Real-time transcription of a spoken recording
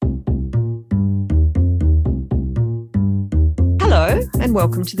and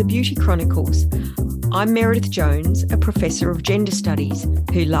welcome to the Beauty Chronicles. I'm Meredith Jones, a professor of gender studies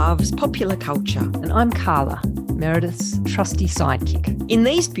who loves popular culture. And I'm Carla, Meredith's trusty sidekick. In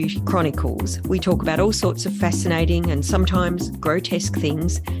these Beauty Chronicles, we talk about all sorts of fascinating and sometimes grotesque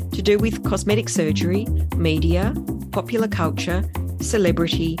things to do with cosmetic surgery, media, popular culture,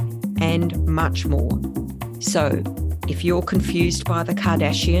 celebrity, and much more. So, if you're confused by the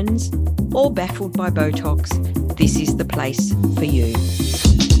Kardashians or baffled by Botox, this is the place for you.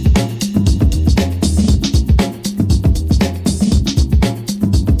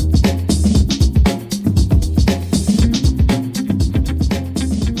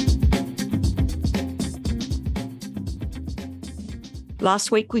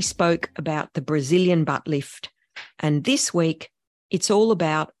 Last week we spoke about the Brazilian butt lift, and this week it's all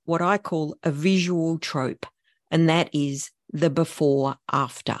about what I call a visual trope, and that is the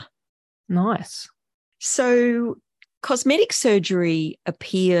before-after. Nice. So cosmetic surgery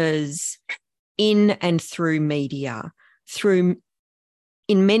appears in and through media,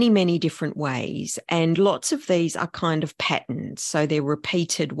 in many, many different ways, and lots of these are kind of patterns, so they're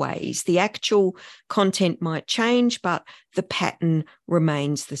repeated ways. The actual content might change, but the pattern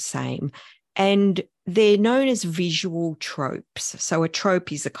remains the same. And they're known as visual tropes. So a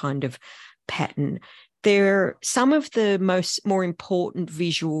trope is a kind of pattern. Some of the more important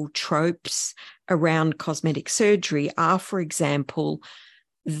visual tropes around cosmetic surgery are, for example,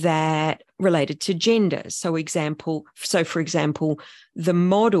 that related to gender. So for example, the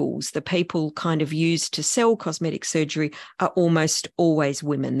models, the people kind of used to sell cosmetic surgery are almost always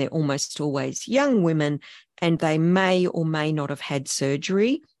women. They're almost always young women, and they may or may not have had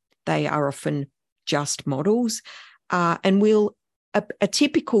surgery. They are often just models. And a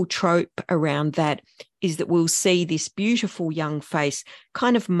typical trope around that is that we'll see this beautiful young face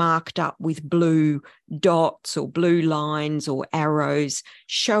kind of marked up with blue dots or blue lines or arrows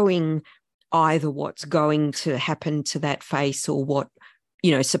showing either what's going to happen to that face or what,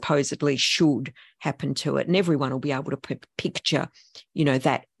 supposedly should happen to it. And everyone will be able to picture,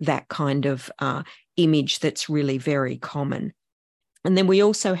 that kind of image that's really very common. And then we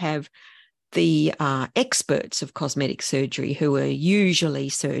also have the experts of cosmetic surgery, who are usually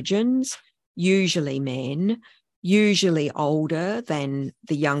surgeons, usually men, usually older than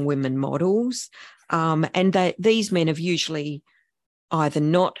the young women models. And these men have usually either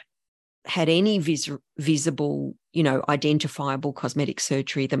not had any visible, identifiable cosmetic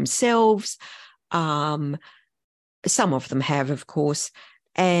surgery themselves. Some of them have, of course.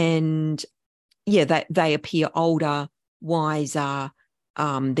 And, they appear older, wiser.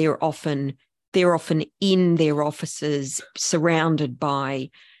 They're often in their offices surrounded by,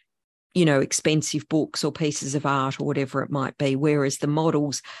 expensive books or pieces of art or whatever it might be, whereas the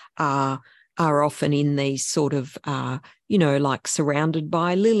models are often in these sort of, like surrounded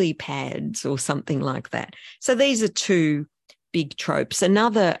by lily pads or something like that. So these are two big tropes.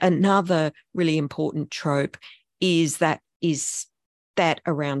 Another really important trope is that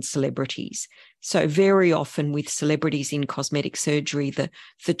around celebrities. So very often with celebrities in cosmetic surgery,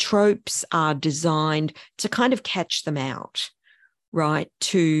 the tropes are designed to kind of catch them out, right?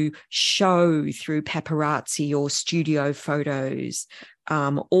 To show through paparazzi or studio photos,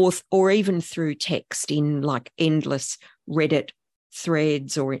 or even through text in like endless Reddit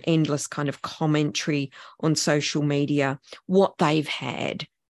threads or endless kind of commentary on social media, what they've had,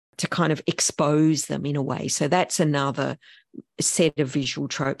 to kind of expose them in a way. So that's another set of visual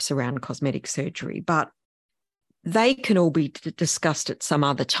tropes around cosmetic surgery, but they can all be discussed at some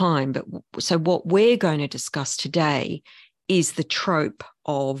other time. But so what we're going to discuss today is the trope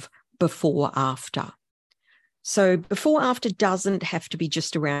of before-after. So before-after doesn't have to be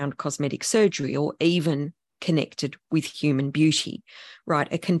just around cosmetic surgery or even connected with human beauty, right?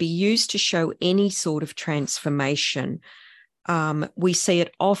 It can be used to show any sort of transformation. We see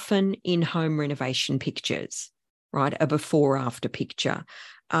it often in home renovation pictures, right? A before-after picture.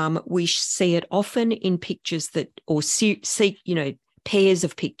 We see it often in pictures pairs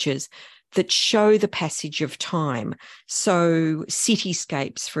of pictures that show the passage of time. So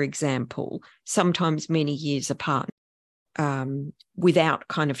cityscapes, for example, sometimes many years apart, without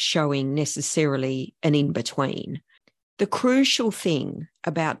kind of showing necessarily an in-between. The crucial thing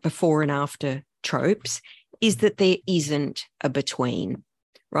about before and after tropes is that there isn't a between,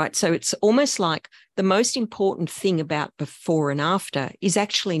 right? So it's almost like the most important thing about before and after is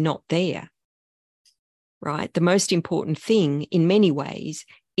actually not there, right? The most important thing in many ways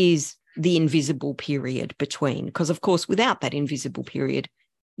is the invisible period between, because of course, without that invisible period,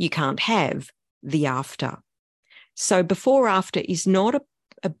 you can't have the after. So before after is not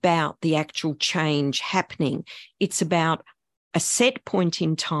about the actual change happening. It's about a set point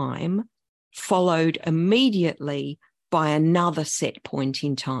in time followed immediately by another set point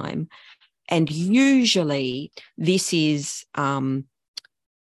in time. And usually this is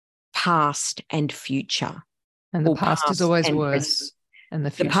past and future. And the past is always worse and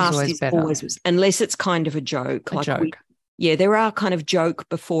the future is always better. Always, unless it's kind of a joke. There are kind of joke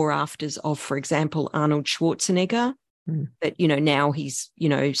before afters of, for example, Arnold Schwarzenegger, that, now he's,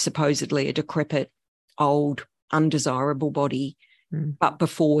 supposedly a decrepit, old, undesirable body. But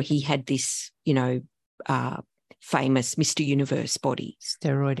before he had this, famous Mr. Universe body.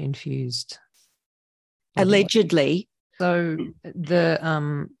 Steroid infused. Allegedly. So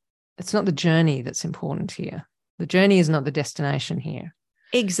it's not the journey that's important here. The journey is not the destination here.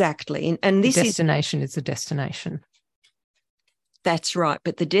 Exactly. And this destination is the destination. That's right.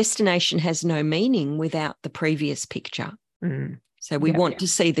 But the destination has no meaning without the previous picture. So we want to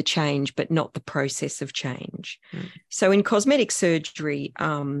see the change, but not the process of change. So in cosmetic surgery,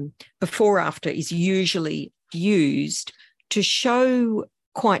 before after is usually used to show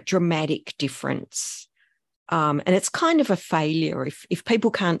quite dramatic difference. And it's kind of a failure. If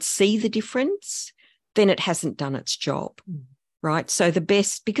people can't see the difference, then it hasn't done its job, right? So the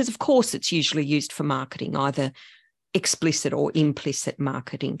best, because of course it's usually used for marketing, either explicit or implicit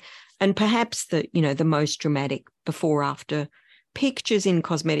marketing. And perhaps the most dramatic before after pictures in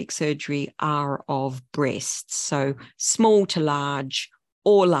cosmetic surgery are of breasts. So small to large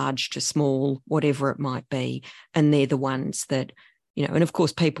or large to small, whatever it might be. And they're the ones that, and of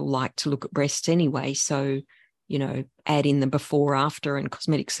course people like to look at breasts anyway. So, add in the before after and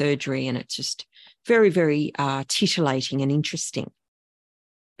cosmetic surgery, and it's just very, very titillating and interesting.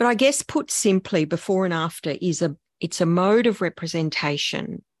 But I guess put simply, before and after it's a mode of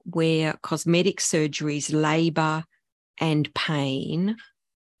representation where cosmetic surgery's labour and pain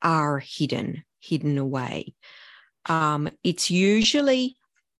are hidden away. It's usually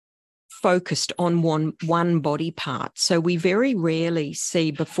focused on one body part. So we very rarely see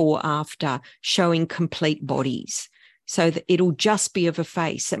before after showing complete bodies. So that it'll just be of a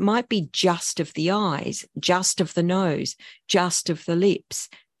face. It might be just of the eyes, just of the nose, just of the lips,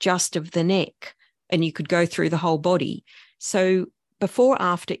 just of the neck, and you could go through the whole body. So before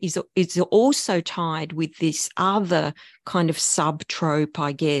after is also tied with this other kind of sub-trope,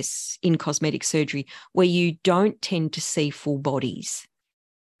 I guess, in cosmetic surgery, where you don't tend to see full bodies.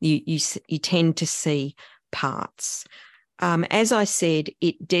 You tend to see parts. As I said,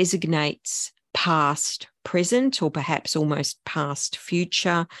 it designates past, present, or perhaps almost past,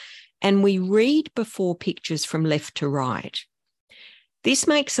 future, and we read before pictures from left to right. This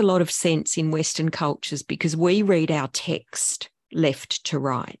makes a lot of sense in Western cultures because we read our text left to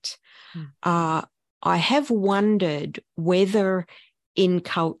right. I have wondered whether in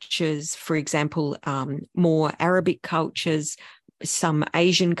cultures, for example, more Arabic cultures, some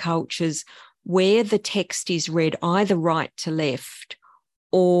Asian cultures, where the text is read either right to left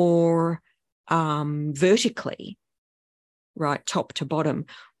or vertically, right, top to bottom,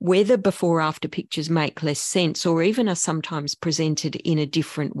 whether before after pictures make less sense or even are sometimes presented in a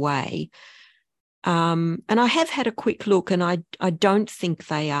different way. And I have had a quick look, and I don't think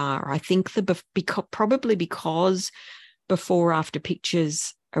they are. I think probably because before after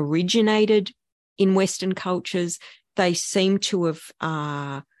pictures originated in Western cultures, they seem to have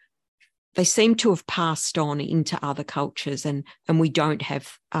passed on into other cultures, and we don't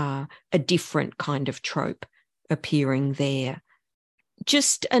have a different kind of trope appearing there.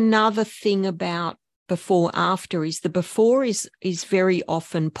 Just another thing about before after is the before is very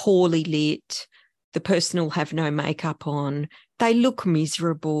often poorly lit. The person will have no makeup on. They look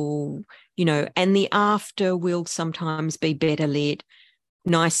miserable, and the after will sometimes be better lit,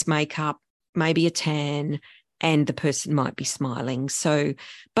 nice makeup, maybe a tan, and the person might be smiling. So,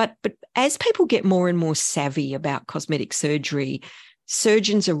 but as people get more and more savvy about cosmetic surgery,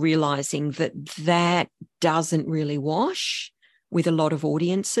 surgeons are realizing that doesn't really wash with a lot of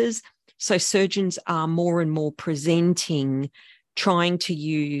audiences. So surgeons are more and more presenting, trying to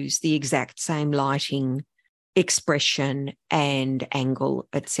use the exact same lighting, expression and angle,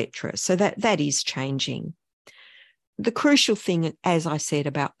 etc. So that is changing. The crucial thing, as I said,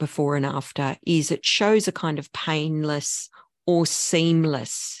 about before and after is it shows a kind of painless or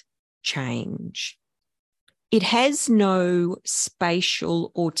seamless change. It has no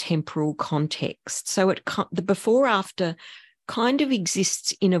spatial or temporal context. So the before after kind of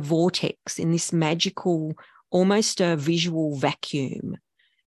exists in a vortex, in this magical, almost a visual vacuum.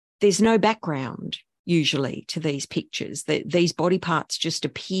 There's no background usually to these pictures. These body parts just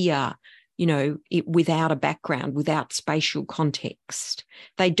appear, without a background, without spatial context.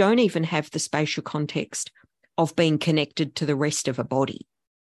 They don't even have the spatial context of being connected to the rest of a body.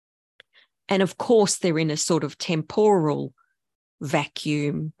 And of course, they're in a sort of temporal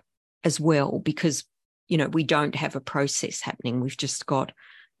vacuum as well, because, we don't have a process happening. We've just got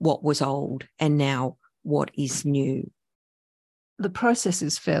what was old and now what is new. The process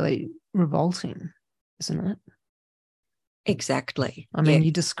is fairly revolting, isn't it? Exactly. I mean,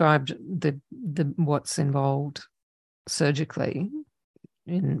 you described the what's involved surgically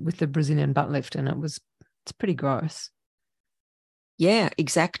with the Brazilian butt lift, and it's pretty gross. Yeah,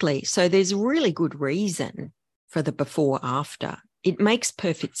 exactly. So there's really good reason for the before after. It makes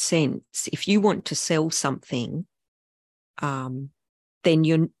perfect sense. If you want to sell something, then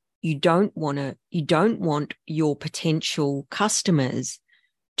you don't want your potential customers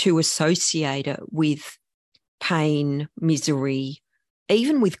to associate it with pain, misery,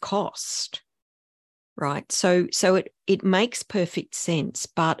 even with cost, right? So it makes perfect sense,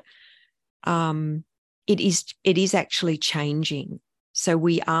 but it is actually changing. So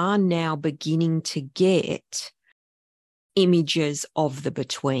we are now beginning to get images of the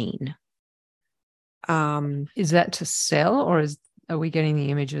between. Is that to sell, or are we getting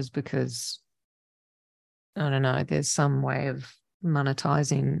the images because, I don't know, there's some way of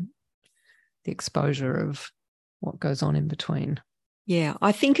monetizing the exposure of what goes on in between? Yeah,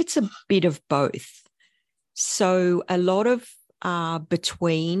 I think it's a bit of both. So a lot of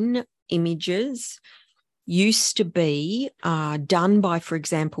between images used to be done by, for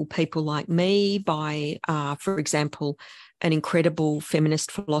example, people like me, by, for example, an incredible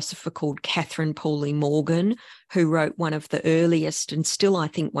feminist philosopher called Catherine Pauley Morgan, who wrote one of the earliest and still, I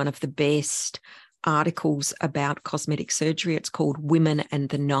think, one of the best articles about cosmetic surgery. It's called Women and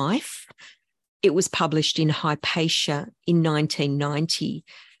the Knife. It was published in Hypatia in 1990.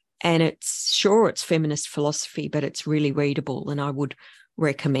 And it's feminist philosophy, but it's really readable, and I would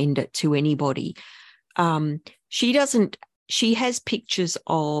recommend it to anybody. She has pictures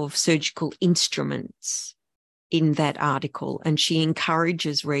of surgical instruments in that article, and she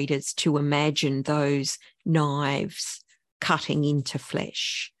encourages readers to imagine those knives cutting into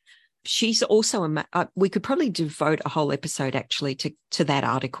flesh. She's also, we could probably devote a whole episode actually to that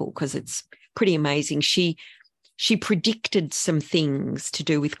article, because it's pretty amazing. She predicted some things to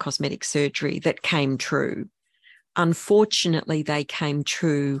do with cosmetic surgery that came true. Unfortunately, they came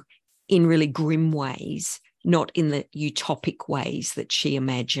true in really grim ways, not in the utopic ways that she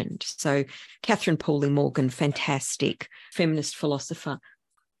imagined. So Catherine Pauley Morgan, fantastic feminist philosopher.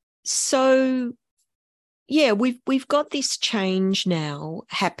 So yeah, we've got this change now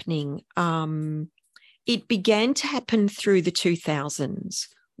happening. It began to happen through the 2000s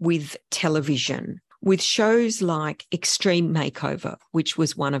with television, with shows like Extreme Makeover, which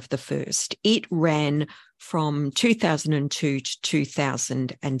was one of the first. It ran from 2002 to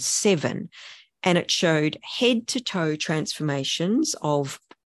 2007, and it showed head-to-toe transformations of,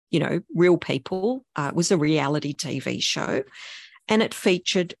 real people. It was a reality TV show, and it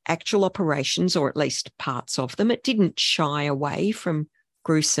featured actual operations, or at least parts of them. It didn't shy away from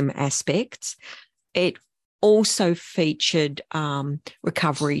gruesome aspects. It also featured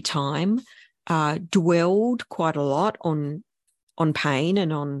recovery time, dwelled quite a lot on pain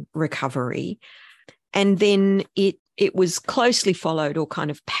and on recovery. And then it was closely followed, or kind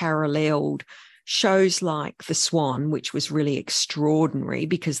of paralleled, shows like The Swan, which was really extraordinary,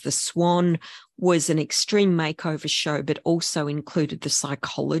 because The Swan was an extreme makeover show, but also included the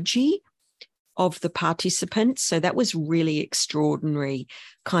psychology of the participants. So that was really extraordinary,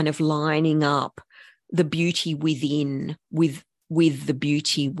 kind of lining up the beauty within with the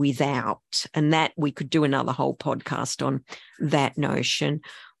beauty without. And that, we could do another whole podcast on that notion.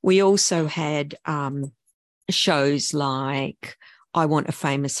 We also had shows like I Want a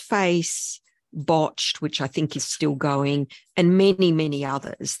Famous Face, Botched, which I think is still going, and many, many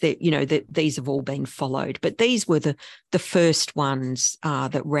others that, that these have all been followed. But these were the first ones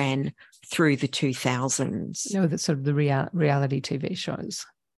that ran through the 2000s. That's sort of the reality TV shows.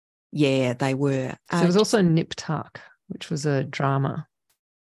 Yeah, they were. So there was also Nip Tuck, which was a drama.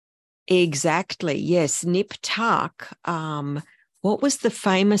 Exactly. Yes. Nip Tuck. What was the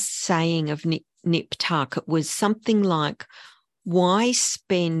famous saying of Nip Tuck? It was something like, why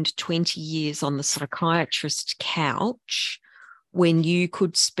spend 20 years on the psychiatrist's couch when you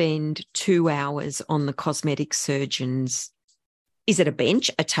could spend 2 hours on the cosmetic surgeon's, is it a bench?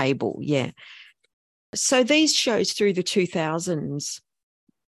 A table, yeah. So these shows through the 2000s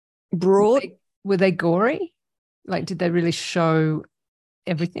brought... Were they gory? Like, did they really show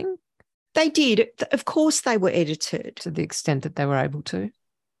everything? They did. Of course they were edited. To the extent that they were able to.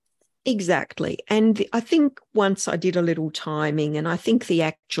 Exactly. And I think once I did a little timing, and I think the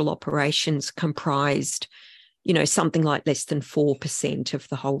actual operations comprised something like less than 4% of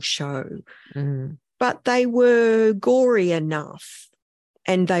the whole show. Mm. But they were gory enough,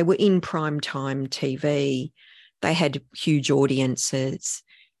 and they were in primetime TV. They had huge audiences.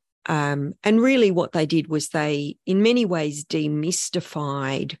 And really what they did was they, in many ways,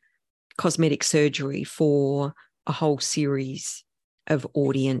 demystified cosmetic surgery for a whole series of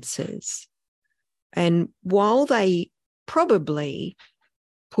audiences. And while they probably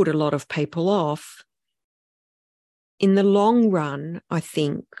put a lot of people off, in the long run, I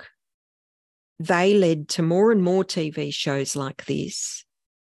think they led to more and more TV shows like this,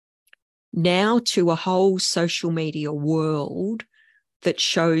 now to a whole social media world that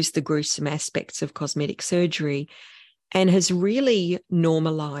shows the gruesome aspects of cosmetic surgery and has really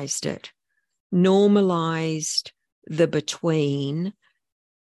normalized it, normalized the between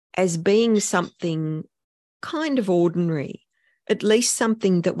as being something kind of ordinary, at least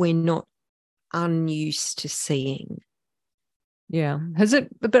something that we're not unused to seeing. Yeah. Has it,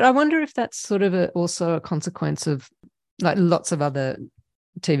 but I wonder if that's sort of also a consequence of like lots of other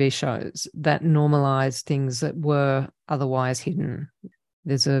TV shows that normalize things that were otherwise hidden.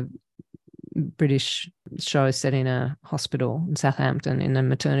 There's a British show set in a hospital in Southampton in a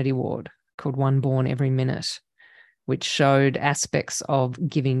maternity ward called One Born Every Minute, which showed aspects of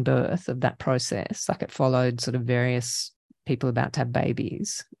giving birth, of that process. Like it followed sort of various people about to have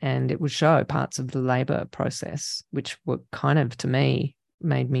babies, and it would show parts of the labor process, which were kind of, to me,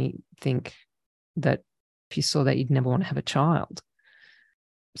 made me think that if you saw that, you'd never want to have a child.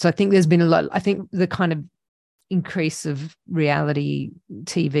 So I think there's been a lot, I think the kind of increase of reality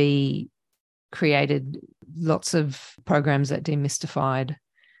TV created lots of programs that demystified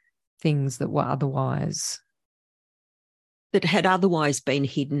things that were otherwise, that had otherwise been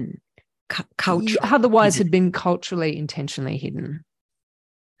hidden, culturally otherwise hidden. had been culturally intentionally hidden.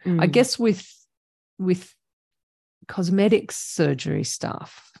 Mm. I guess with cosmetic surgery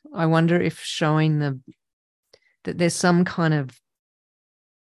stuff, I wonder if showing that there's some kind of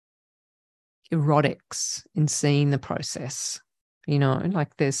erotics in seeing the process,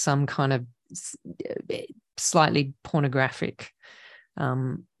 like there's some kind of slightly pornographic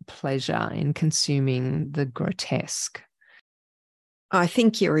pleasure in consuming the grotesque. I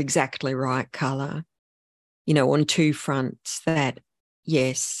think you're exactly right, Carla. On two fronts, that,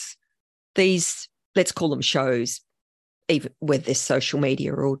 yes, these, let's call them shows, even whether they're social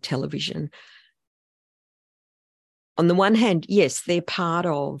media or television. On the one hand, yes, they're part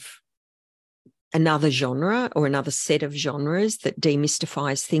of another genre or another set of genres that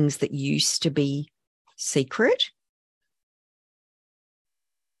demystifies things that used to be secret.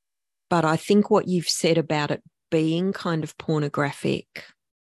 But I think what you've said about it being kind of pornographic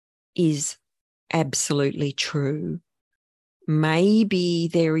is absolutely true. Maybe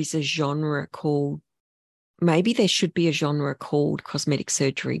there is a genre called, maybe there should be a genre called cosmetic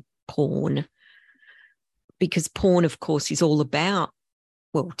surgery porn, because porn, of course, is all about,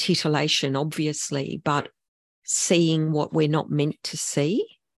 well, titillation, obviously, but seeing what we're not meant to see.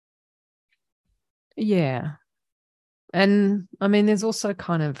 Yeah. And I mean, there's also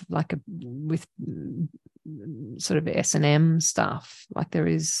kind of like with sort of S&M stuff, like there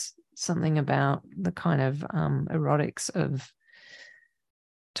is something about the kind of erotics of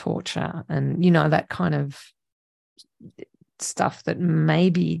torture and, that kind of stuff that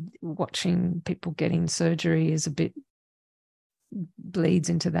maybe watching people getting surgery is a bit, bleeds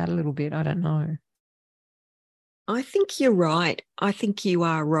into that a little bit. I don't know. I think you're right. I think you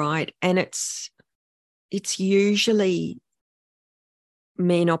are right. And it's usually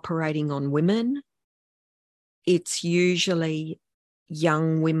men operating on women. It's usually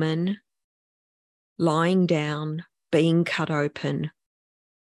young women lying down, being cut open,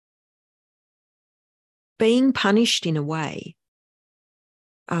 being punished in a way.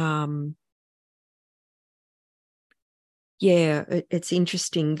 It's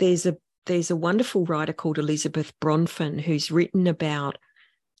interesting. There's a wonderful writer called Elizabeth Bronfen who's written about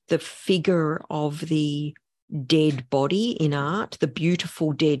the figure of the dead body in art, the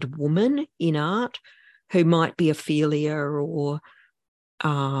beautiful dead woman in art, who might be Ophelia or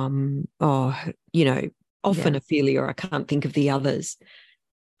often Ophelia. I can't think of the others.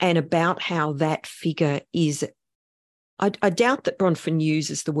 And about how that figure is, I doubt that Bronfen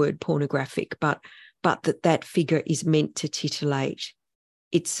uses the word pornographic, but that figure is meant to titillate.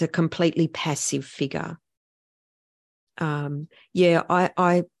 It's a completely passive figure. I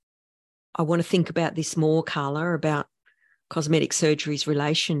want to think about this more, Carla, about cosmetic surgery's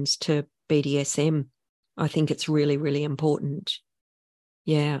relations to BDSM. I think it's really, really important.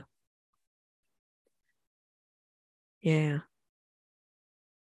 Yeah. Yeah.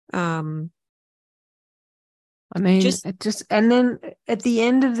 I mean, Just it just, and then at the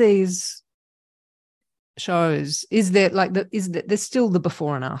end of these shows, is there like there's still the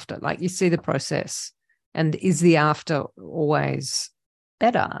before and after? Like you see the process, and is the after always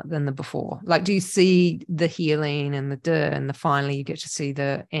better than the before? Like, do you see the healing and the finally you get to see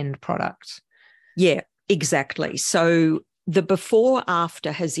the end product? Yeah, exactly. So the before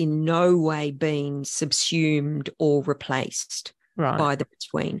after has in no way been subsumed or replaced by the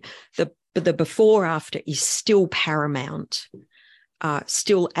between. The before after is still paramount,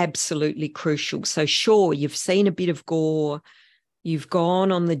 still absolutely crucial. So sure, you've seen a bit of gore. You've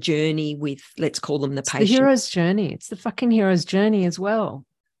gone on the journey with, let's call them the It's the patients. hero's journey. It's the fucking hero's journey as well.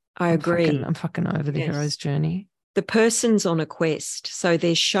 I agree. I'm fucking over the hero's journey. The person's on a quest. So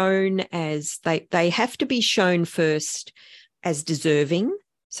they're shown as they have to be shown first as deserving.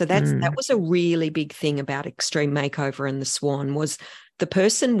 So that was a really big thing about Extreme Makeover and the Swan was the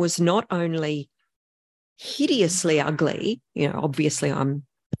person was not only hideously ugly, obviously I've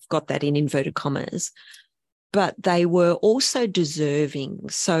got that in inverted commas, but they were also deserving.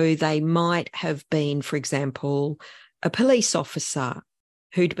 So they might have been, for example, a police officer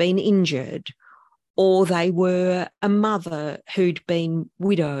who'd been injured, or they were a mother who'd been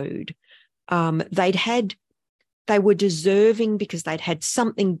widowed. They were deserving because they'd had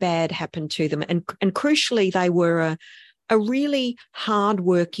something bad happen to them. And crucially, they were a really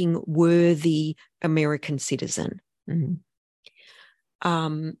hardworking, worthy American citizen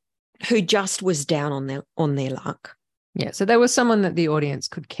who just was down on their luck. Yeah, so there was someone that the audience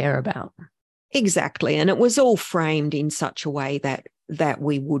could care about. Exactly. And it was all framed in such a way that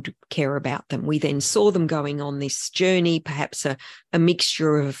we would care about them. We then saw them going on this journey, perhaps a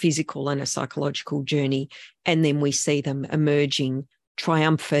mixture of a physical and a psychological journey, and then we see them emerging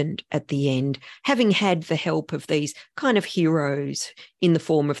triumphant at the end, having had the help of these kind of heroes in the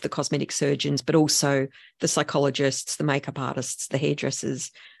form of the cosmetic surgeons, but also the psychologists, the makeup artists, the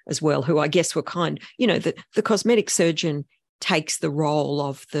hairdressers as well, who I guess were the cosmetic surgeon takes the role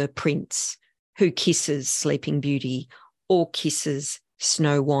of the prince who kisses Sleeping Beauty or kisses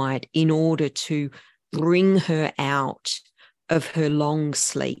Snow White in order to bring her out of her long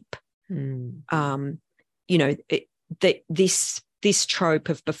sleep. This trope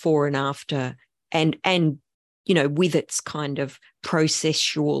of before and after and with its kind of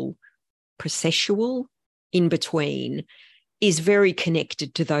processual in between is very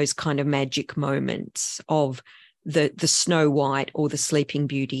connected to those kind of magic moments of the Snow White or the Sleeping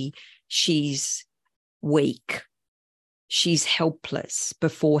Beauty. She's weak. She's helpless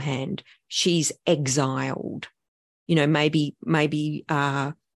beforehand. She's exiled. Maybe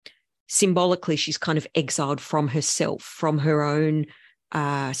symbolically she's kind of exiled from herself, from her own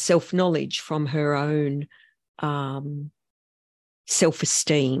self-knowledge, from her own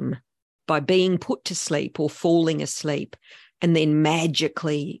self-esteem by being put to sleep or falling asleep and then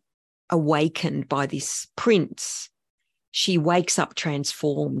magically awakened by this prince. She wakes up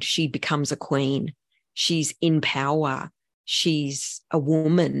transformed. She becomes a queen. She's in power. She's a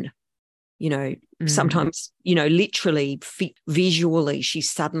woman. Sometimes, literally, visually, she's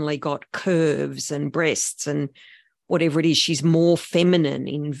suddenly got curves and breasts and whatever it is. She's more feminine,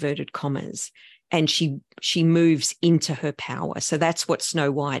 in inverted commas, and she moves into her power. So that's what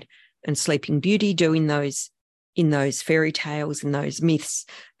Snow White and Sleeping Beauty do in those fairy tales, in those myths,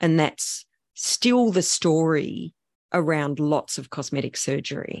 and that's still the story around lots of cosmetic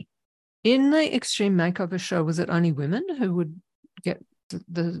surgery. In the Extreme Makeover show, was it only women who would get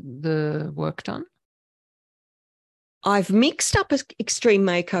the work done? I've mixed up Extreme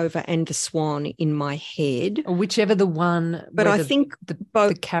Makeover and The Swan in my head. Or whichever the one. But I think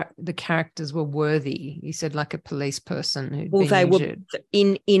the characters were worthy. You said like a police person who'd been injured. Were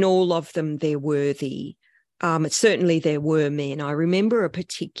in all of them, they're worthy. Certainly there were men. I remember a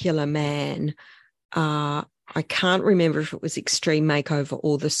particular man. I can't remember if it was Extreme Makeover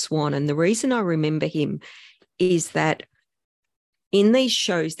or The Swan. And the reason I remember him is that in these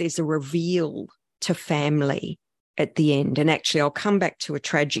shows, there's a reveal to family at the end. And actually, I'll come back to a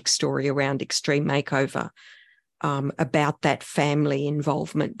tragic story around Extreme Makeover about that family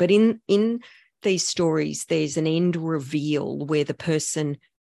involvement. But in these stories, there's an end reveal where the person's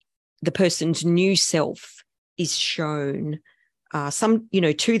new self is shown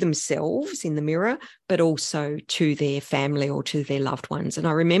to themselves in the mirror, but also to their family or to their loved ones. And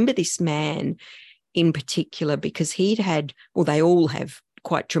I remember this man in particular because they all have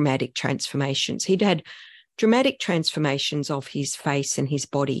quite dramatic transformations. He'd had dramatic transformations of his face and his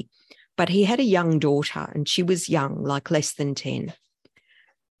body, but he had a young daughter and she was young, like less than 10.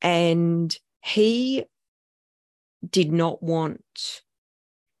 And he did not want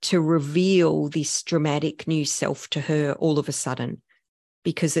to reveal this dramatic new self to her all of a sudden,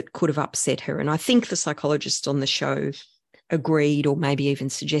 because it could have upset her. And I think the psychologist on the show agreed, or maybe even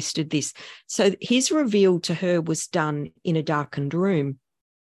suggested this. So his reveal to her was done in a darkened room.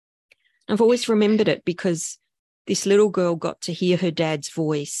 I've always remembered it because this little girl got to hear her dad's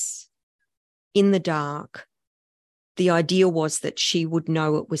voice in the dark. The idea was that she would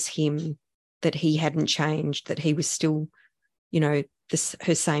know it was him, that he hadn't changed, that he was still,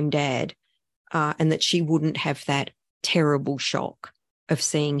 her same dad, and that she wouldn't have that terrible shock of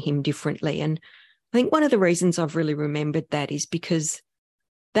seeing him differently. And I think one of the reasons I've really remembered that is because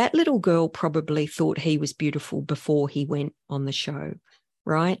that little girl probably thought he was beautiful before he went on the show,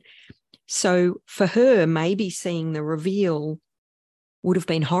 right? So for her, maybe seeing the reveal would have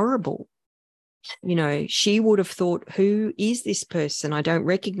been horrible. She would have thought, who is this person? I don't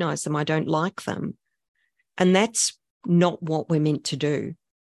recognize them. I don't like them. And that's not what we're meant to do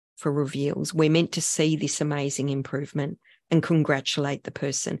for reveals. We're meant to see this amazing improvement and congratulate the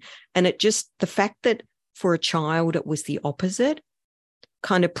person. And the fact that for a child it was the opposite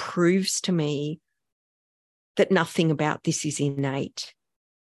kind of proves to me that nothing about this is innate.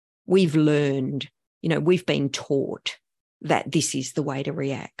 We've learned, we've been taught that this is the way to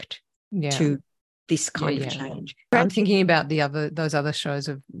react to this kind of change. I'm thinking about those other shows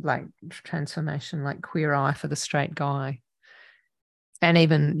of like transformation, like Queer Eye for the Straight Guy, and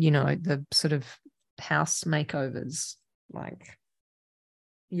even the sort of house makeovers. Well,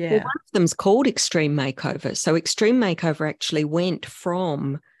 one of them's called Extreme Makeover. So Extreme Makeover actually went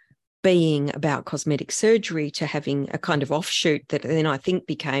from being about cosmetic surgery to having a kind of offshoot that then I think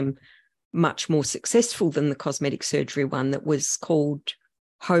became much more successful than the cosmetic surgery one, that was called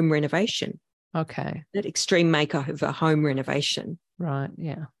Home Renovation. Okay. That Extreme Makeover Home Renovation. Right,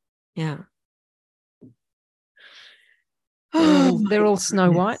 yeah. Yeah. They're all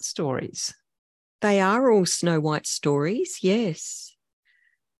Snow White stories. They are all Snow White stories, yes.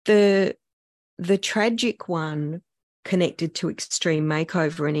 The tragic one connected to Extreme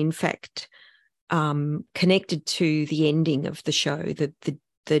Makeover, and in fact connected to the ending of the show, the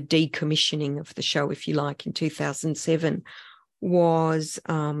decommissioning of the show, if you like, in 2007, was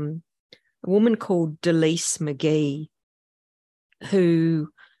a woman called Delise McGee, who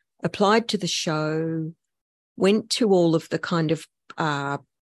applied to the show, went to all of the kind of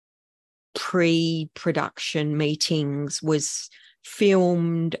pre-production meetings, was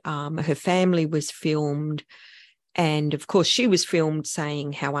filmed, her family was filmed, and of course she was filmed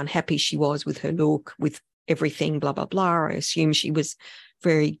saying how unhappy she was with her look, with everything, blah, blah, blah. I assume she was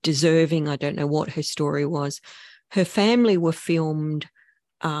very deserving. I don't know what her story was. Her family were filmed,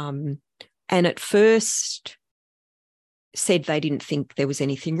 and at first said they didn't think there was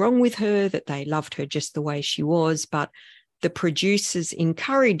anything wrong with her, that they loved her just the way she was. But the producers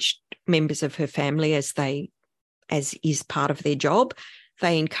encouraged members of her family, as is part of their job,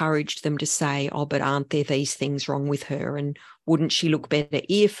 they encouraged them to say, oh, but aren't there these things wrong with her? And wouldn't she look better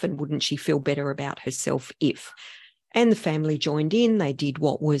if, and wouldn't she feel better about herself if? And the family joined in. They did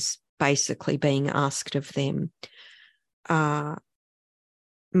what was basically being asked of them. Delise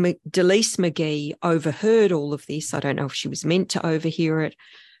McGee overheard all of this. I don't know if she was meant to overhear it.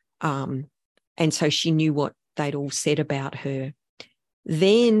 And so she knew what they'd all said about her.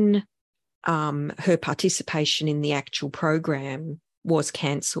 Then her participation in the actual program was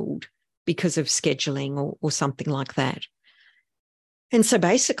cancelled because of scheduling or something like that. And so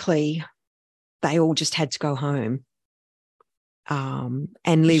basically they all just had to go home and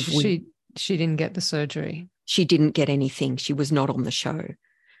live with... She didn't get the surgery. She didn't get anything. She was not on the show.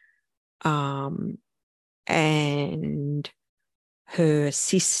 And her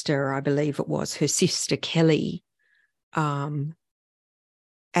sister, I believe it was, her sister Kelly,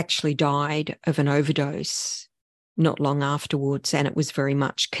 actually died of an overdose not long afterwards, and it was very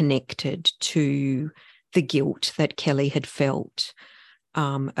much connected to the guilt that Kelly had felt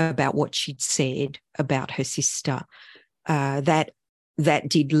about what she'd said about her sister. That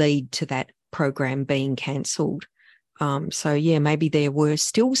did lead to that program being cancelled. So, yeah, maybe there were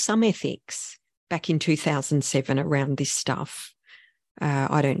still some ethics back in 2007 around this stuff.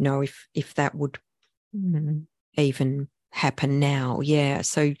 I don't know if that would even happen now. Yeah,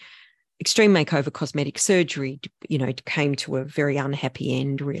 so Extreme Makeover Cosmetic Surgery, came to a very unhappy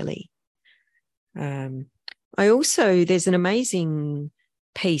end, really. There's an amazing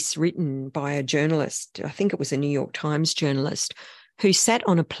piece written by a journalist, I think it was a New York Times journalist, who sat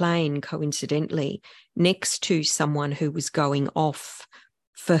on a plane, coincidentally, next to someone who was going off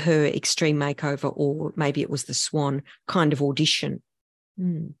for her Extreme Makeover, or maybe it was the Swan kind of audition.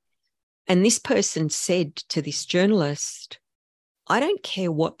 And this person said to this journalist, I don't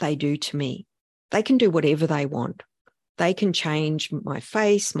care what they do to me. They can do whatever they want. They can change my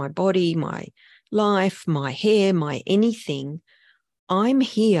face, my body, my life, my hair, my anything. I'm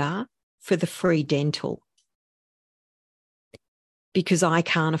here for the free dental because I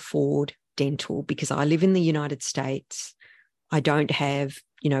can't afford dental, because I live in the United States. I don't have,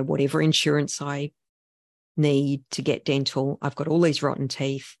 whatever insurance I need to get dental. I've got all these rotten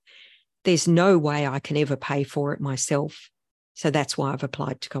teeth. There's no way I can ever pay for it myself. So that's why I've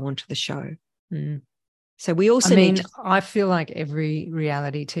applied to go onto the show. Mm. So we also I feel like every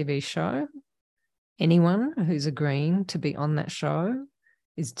reality TV show, anyone who's agreeing to be on that show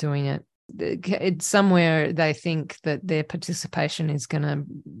is doing it. It's somewhere they think that their participation is going to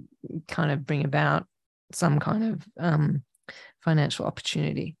kind of bring about some kind of financial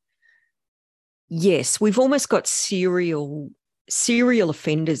opportunity. Yes, we've almost got serial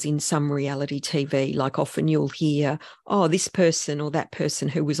offenders in some reality TV. Like often you'll hear, oh, this person or that person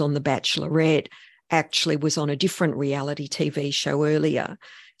who was on The Bachelorette actually was on a different reality TV show earlier.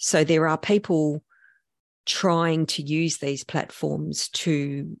 So there are people trying to use these platforms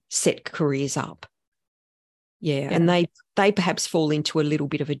to set careers up. Yeah. And they perhaps fall into a little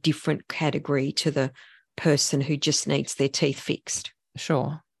bit of a different category to the person who just needs their teeth fixed.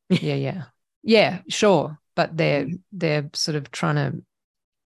 Sure. Yeah. Yeah, sure. But they're sort of trying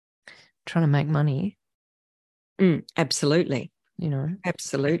to make money. Absolutely.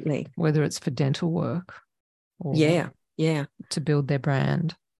 Absolutely. Whether it's for dental work or to build their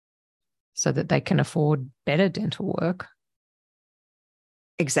brand so that they can afford better dental work.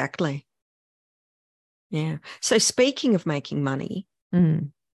 Exactly. Yeah. So speaking of making money,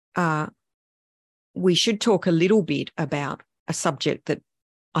 we should talk a little bit about a subject that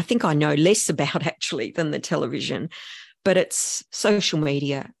I think I know less about actually than the television, but it's social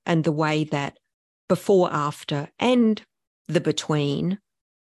media and the way that before, after, and the between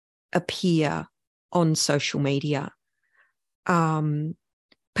appear on social media.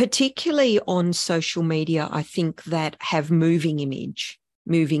 Particularly on social media, I think that have moving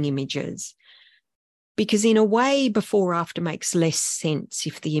images. Because in a way, before, after makes less sense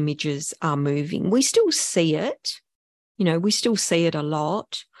if the images are moving. We still see it. We still see it a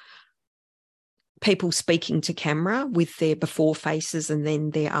lot. People speaking to camera with their before faces and then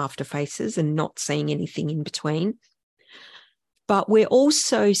their after faces and not seeing anything in between. But we're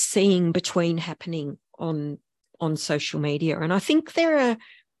also seeing between happening on social media. And I think there are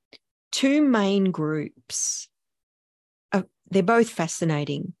two main groups. They're both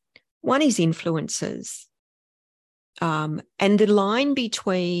fascinating. One is influencers. And the line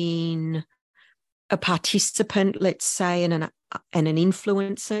between a participant, let's say, and an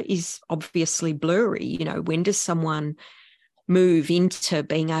influencer is obviously blurry. When does someone move into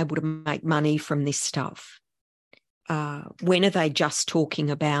being able to make money from this stuff? When are they just talking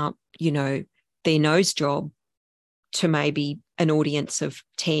about, their nose job to maybe an audience of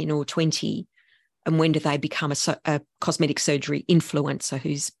 10 or 20? And when do they become a cosmetic surgery influencer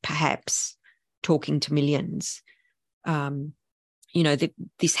who's perhaps talking to millions?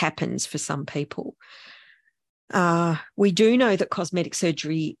 This happens for some people. We do know that cosmetic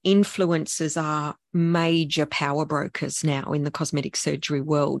surgery influencers are major power brokers now in the cosmetic surgery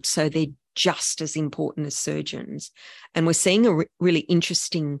world. So they're just as important as surgeons. And we're seeing a really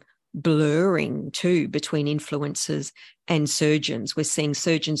interesting blurring too between influencers and surgeons. We're seeing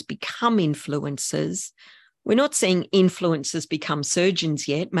surgeons become influencers. We're not seeing influencers become surgeons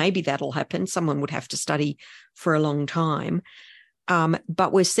yet. Maybe that'll happen. Someone would have to study for a long time.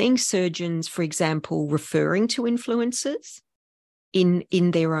 But we're seeing surgeons, for example, referring to influencers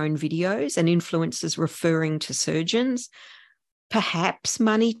in their own videos, and influencers referring to surgeons. Perhaps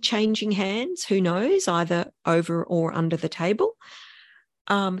money changing hands, who knows, either over or under the table,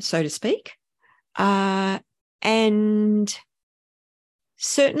 so to speak. And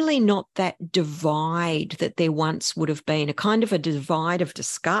certainly not that divide that there once would have been, a kind of a divide of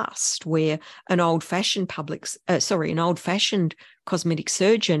disgust where an old-fashioned cosmetic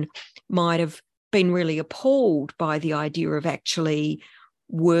surgeon might have been really appalled by the idea of actually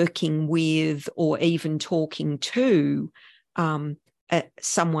working with or even talking to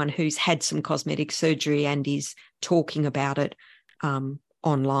someone who's had some cosmetic surgery and is talking about it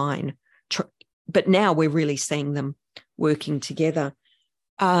online. But now we're really seeing them working together.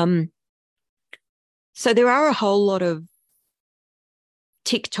 So there are a whole lot of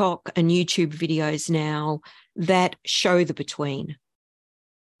TikTok and YouTube videos now that show the between.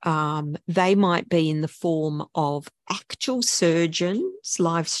 They might be in the form of actual surgeons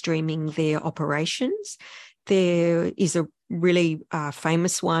live streaming their operations. There is a really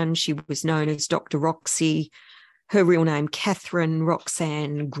famous one. She was known as Dr. Roxy. her real name, Catherine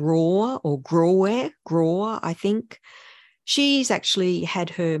Roxanne Grawer, I think. She's actually had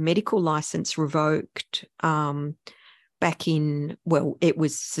her medical license revoked back in, well, it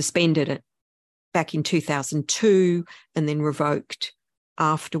was suspended back in 2002 and then revoked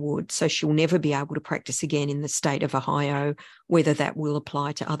afterwards. So she'll never be able to practice again in the state of Ohio. Whether that will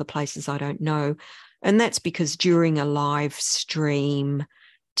apply to other places, I don't know. And that's because during a live stream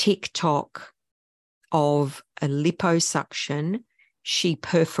TikTok of a liposuction, she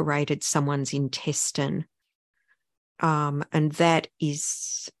perforated someone's intestine. And that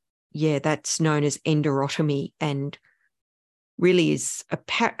is, that's known as enderotomy, and really is,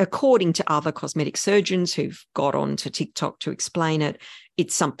 according to other cosmetic surgeons who've got onto TikTok to explain it,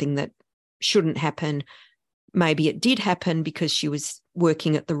 it's something that shouldn't happen. Maybe it did happen because she was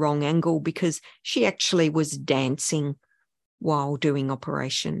working at the wrong angle, because she actually was dancing while doing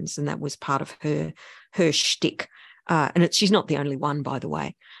operations, and that was part of her shtick. And she's not the only one, by the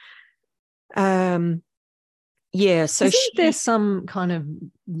way. So isn't there some kind of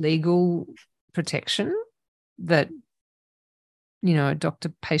legal protection that, you know,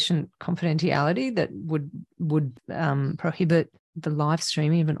 doctor-patient confidentiality that would prohibit the live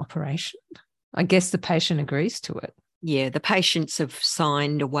streaming of an operation? I guess the patient agrees to it. Yeah, the patients have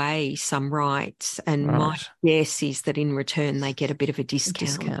signed away some rights, and Right. my guess is that in return they get a bit of a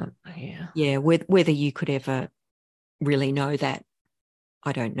discount. Yeah. Yeah, whether you could ever really know that,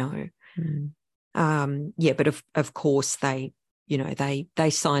 I don't know. But of course they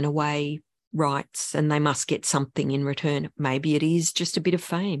sign away rights and they must get something in return. Maybe it is just a bit of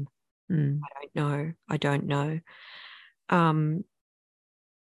fame. I don't know.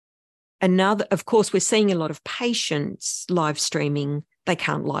 Of course, we're seeing a lot of patients live streaming. They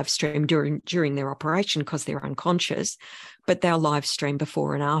can't live stream during their operation because they're unconscious, but they'll live stream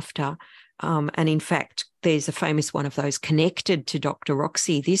before and after. And in fact, there's a famous one of those connected to Dr.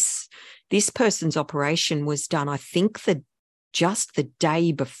 Roxy. This person's operation was done, I think, just the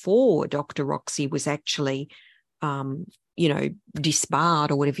day before Dr. Roxy was actually,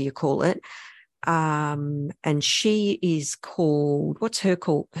 disbarred, or whatever you call it. And she is called, what's her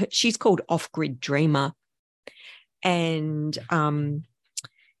called? She's called Off-Grid Dreamer. And not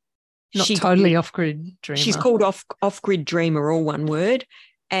totally Off-Grid Dreamer. She's called Off-Grid Dreamer, all one word.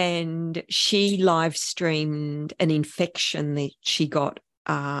 And she live streamed an infection that she got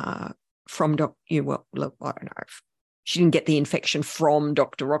from I don't know. She didn't get the infection from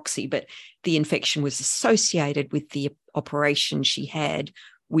Dr. Roxy, but the infection was associated with the operation she had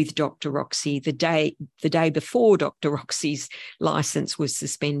with Dr. Roxy the day before Dr. Roxy's license was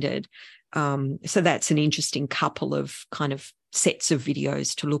suspended. So that's an interesting couple of kind of sets of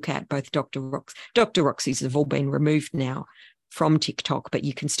videos to look at. Both Dr. Roxy's have all been removed now from TikTok, but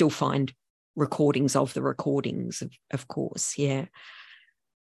you can still find recordings of the recordings, of course. Yeah.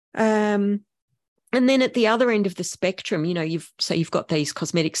 And then at the other end of the spectrum, you've got these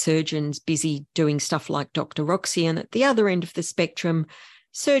cosmetic surgeons busy doing stuff like Dr. Roxy, and at the other end of the spectrum,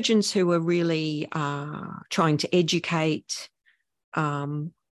 surgeons who are really trying to educate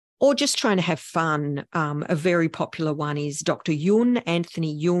or just trying to have fun. A very popular one is Dr.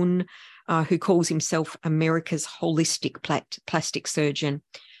 Anthony Yun, who calls himself America's holistic plastic surgeon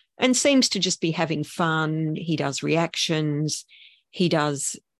and seems to just be having fun. He does reactions. He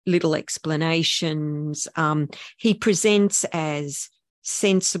does little explanations. He presents as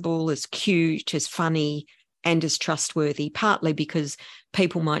sensible, as cute, as funny, and as trustworthy, partly because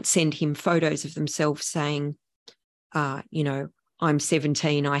people might send him photos of themselves saying, I'm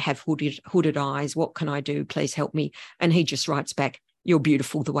 17, I have hooded eyes. What can I do? Please help me. And he just writes back, you're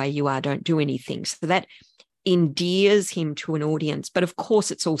beautiful the way you are. Don't do anything. So that endears him to an audience. But of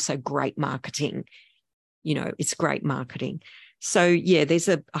course, it's also great marketing. It's great marketing. So, yeah, there's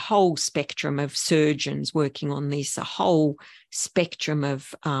a whole spectrum of surgeons working on this, a whole spectrum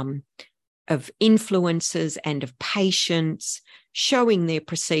of influencers and of patients showing their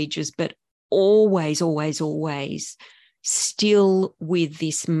procedures, but always, always, always still with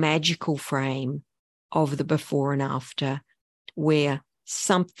this magical frame of the before and after, where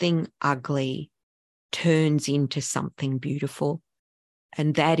something ugly turns into something beautiful.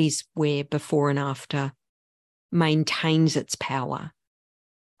 And that is where before and after maintains its power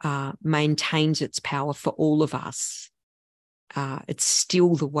for all of us. It's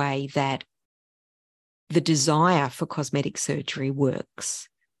still the way that the desire for cosmetic surgery works.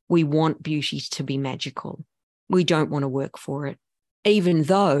 We want beauty to be magical. We don't want to work for it, even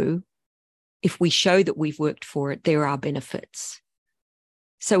though if we show that we've worked for it, there are benefits.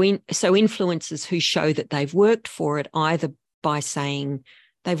 So influencers who show that they've worked for it, either by saying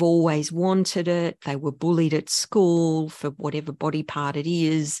They've always wanted it. They were bullied at school for whatever body part it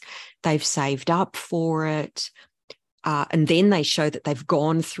is. They've saved up for it. And then they show that they've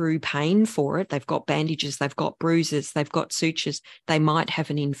gone through pain for it. They've got bandages, they've got bruises, they've got sutures. They might have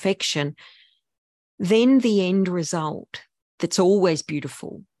an infection. Then the end result, that's always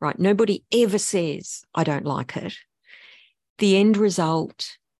beautiful, right? Nobody ever says, I don't like it. The end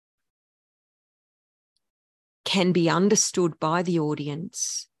result can be understood by the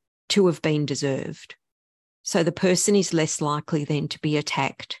audience to have been deserved. So the person is less likely then to be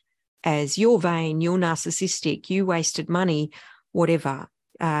attacked as you're vain, you're narcissistic, you wasted money, whatever.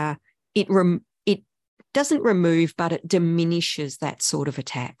 It doesn't remove, but it diminishes that sort of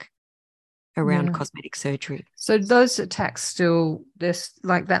attack around cosmetic surgery. So those attacks still, there's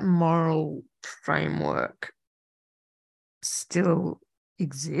like that moral framework still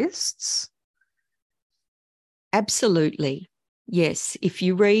exists? Absolutely. Yes. If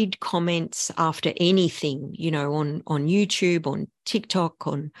you read comments after anything, on YouTube, on TikTok,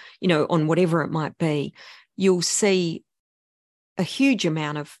 on whatever it might be, you'll see a huge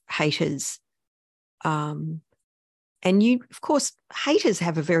amount of haters. And of course, haters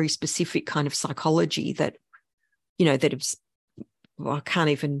have a very specific kind of psychology that, I can't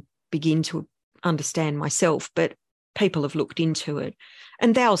even begin to understand myself, but people have looked into it.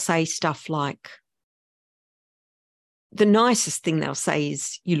 And they'll say stuff like, the nicest thing they'll say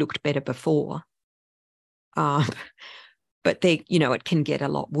is, you looked better before. But it can get a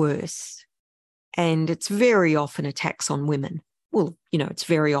lot worse. And it's very often attacks on women. Well, it's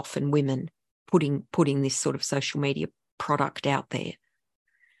very often women putting this sort of social media product out there.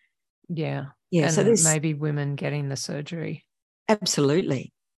 Yeah. Yeah. And so there's maybe women getting the surgery.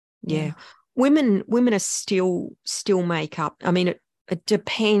 Absolutely. Yeah. Women are still make up. I mean, it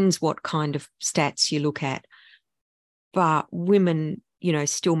depends what kind of stats you look at. But women,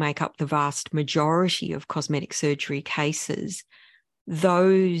 still make up the vast majority of cosmetic surgery cases.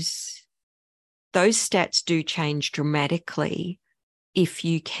 Those stats do change dramatically if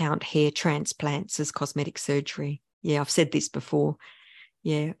you count hair transplants as cosmetic surgery. Yeah, I've said this before.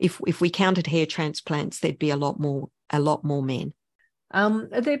 Yeah, if we counted hair transplants, there'd be a lot more men. Are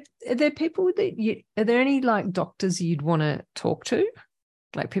there people that are there any like doctors you'd want to talk to?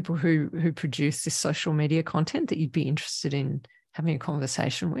 Like people who produce this social media content that you'd be interested in having a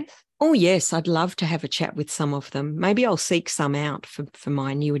conversation with? Oh, yes, I'd love to have a chat with some of them. Maybe I'll seek some out for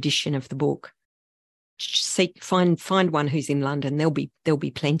my new edition of the book. Find one who's in London. There'll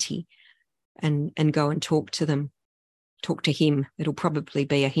be plenty, and go and talk to them. Talk to him. It'll probably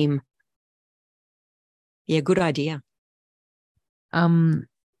be a him. Yeah, good idea.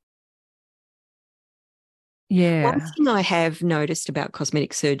 Yeah. One thing I have noticed about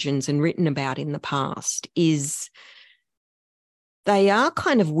cosmetic surgeons and written about in the past is they are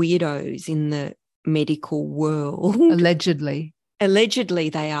kind of weirdos in the medical world. Allegedly. Allegedly,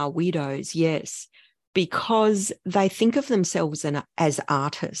 they are weirdos, yes, because they think of themselves as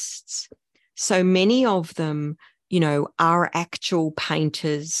artists. So many of them, are actual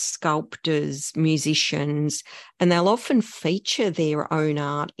painters, sculptors, musicians, and they'll often feature their own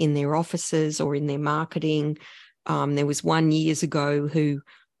art in their offices or in their marketing. There was one years ago who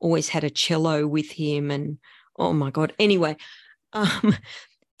always had a cello with him, and oh my God. Anyway,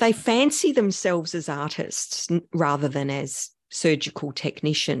 they fancy themselves as artists rather than as surgical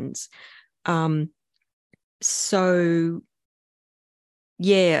technicians. So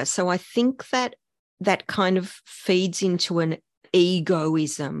I think that kind of feeds into an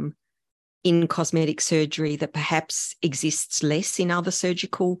egoism in cosmetic surgery that perhaps exists less in other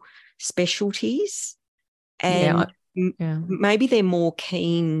surgical specialties. And maybe they're more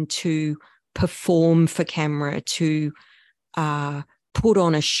keen to perform for camera, to put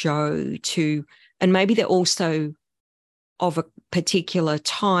on a show, and maybe they're also of a particular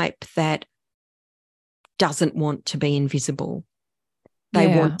type that doesn't want to be invisible. They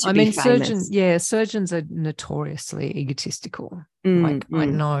want to be famous. Surgeons are notoriously egotistical. I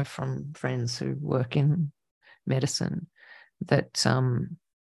know from friends who work in medicine that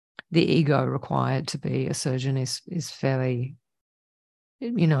the ego required to be a surgeon is fairly,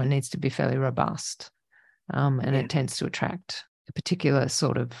 it needs to be fairly robust, and it tends to attract a particular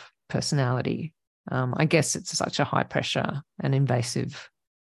sort of personality. I guess it's such a high pressure and invasive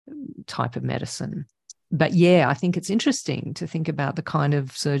type of medicine. But I think it's interesting to think about the kind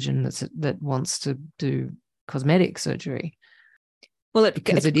of surgeon that wants to do cosmetic surgery. Well,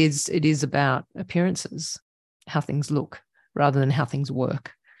 because it is about appearances, how things look, rather than how things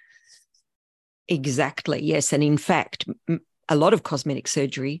work. Exactly, yes. And in fact, a lot of cosmetic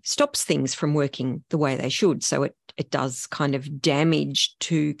surgery stops things from working the way they should. So it does kind of damage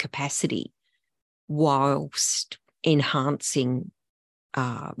to capacity whilst enhancing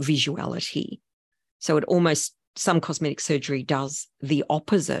visuality. So it almost, some cosmetic surgery does the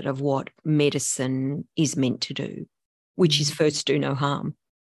opposite of what medicine is meant to do, which is first do no harm,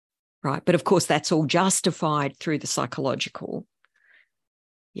 right? But of course, that's all justified through the psychological.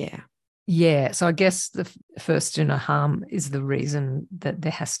 Yeah. Yeah. So I guess the first do no harm is the reason that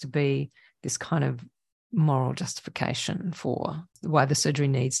there has to be this kind of moral justification for why the surgery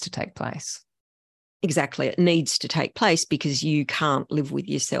needs to take place. Exactly. It needs to take place because you can't live with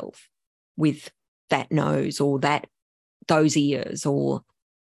yourself with that nose or those ears or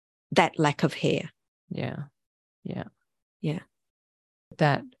that lack of hair. Yeah. Yeah. Yeah.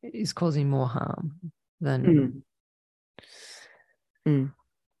 That is causing more harm than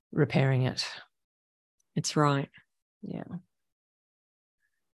repairing it. It's right. Yeah.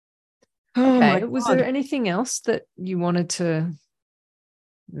 Oh, okay. Was there anything else that you wanted to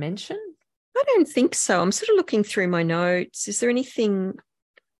mention? I don't think so. I'm sort of looking through my notes. Is there anything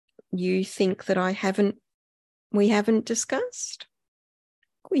you think that we haven't discussed?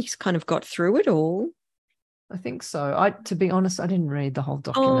 We kind of got through it all. I think so. To be honest, I didn't read the whole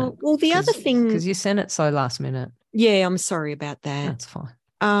document. Oh, well, the other thing, because you sent it so last minute. Yeah, I'm sorry about that. That's fine.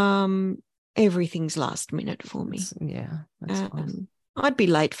 Everything's last minute for me. That's fine. I'd be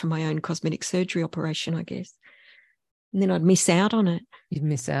late for my own cosmetic surgery operation, I guess. And then I'd miss out on it. You'd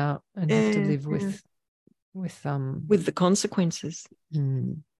miss out and have to live with the consequences,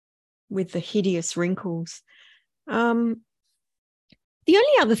 with the hideous wrinkles. The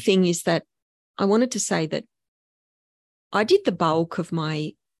only other thing is that I wanted to say that I did the bulk of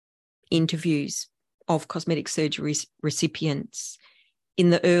my interviews of cosmetic surgery recipients in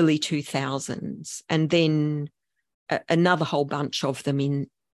the early 2000s, and then another whole bunch of them in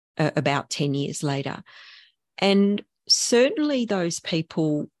about 10 years later. And certainly those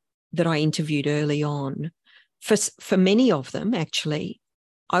people that I interviewed early on, for many of them, actually,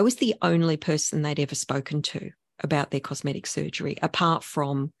 I was the only person they'd ever spoken to about their cosmetic surgery, apart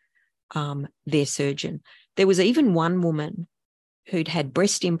from their surgeon. There was even one woman who'd had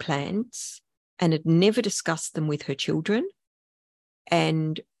breast implants and had never discussed them with her children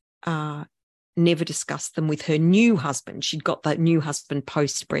and never discussed them with her new husband. She'd got that new husband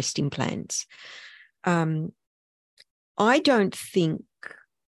post breast implants. I don't think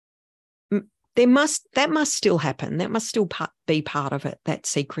that must still happen. That must still be part of it, that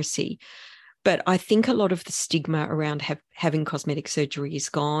secrecy. But I think a lot of the stigma around having cosmetic surgery is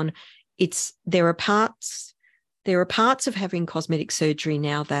gone. There are parts of having cosmetic surgery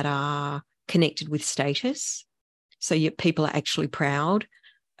now that are connected with status. So people are actually proud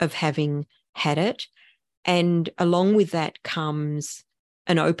of having had it. And along with that comes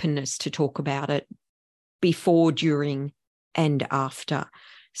an openness to talk about it before, during, and after.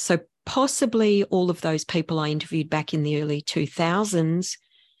 So possibly all of those people I interviewed back in the early 2000s,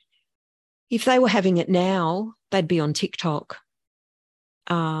 if they were having it now, they'd be on TikTok.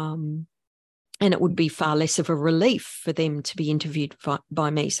 And it would be far less of a relief for them to be interviewed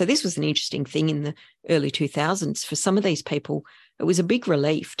by me. So this was an interesting thing in the early 2000s. For some of these people, it was a big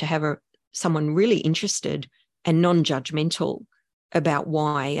relief to have someone really interested and non-judgmental about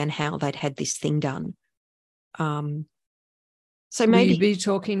why and how they'd had this thing done. So maybe... Will you be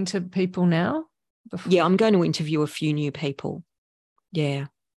talking to people now? Yeah, I'm going to interview a few new people. Yeah.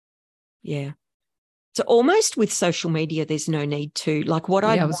 So almost with social media, there's no need to, like what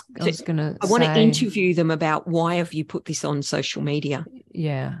I want to interview them about, why have you put this on social media?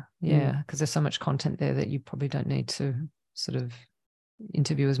 Yeah, because there's so much content there that you probably don't need to sort of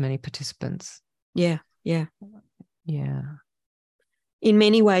interview as many participants. Yeah. In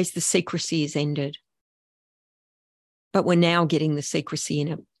many ways, the secrecy is ended, but we're now getting the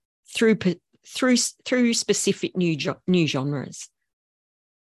secrecy through specific new genres.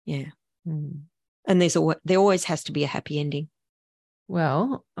 Yeah. And there always has to be a happy ending.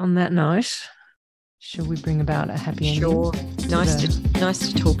 Well, on that note, shall we bring about a happy ending? Sure. Nice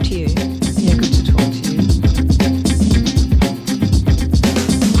to talk to you. Yeah, good to talk to you.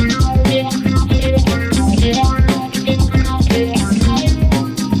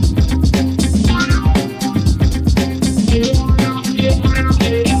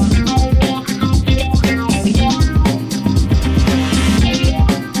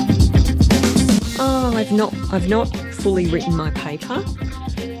 I've not fully written my paper.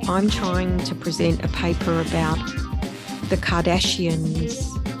 I'm trying to present a paper about the Kardashians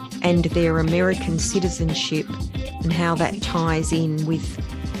and their American citizenship and how that ties in with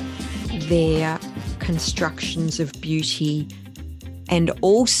their constructions of beauty, and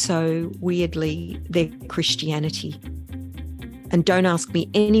also, weirdly, their Christianity. And don't ask me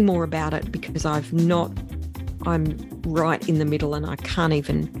any more about it because I'm right in the middle and I can't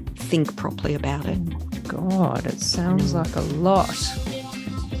even think properly about it. God, it sounds like a lot.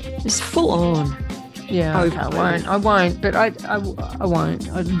 It's full on. Yeah, okay, I won't, but I won't.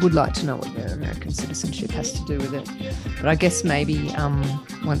 I would like to know what their American citizenship has to do with it. But I guess maybe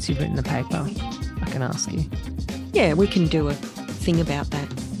once you've written the paper, I can ask you. Yeah, we can do a thing about that.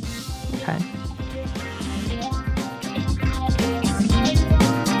 Okay.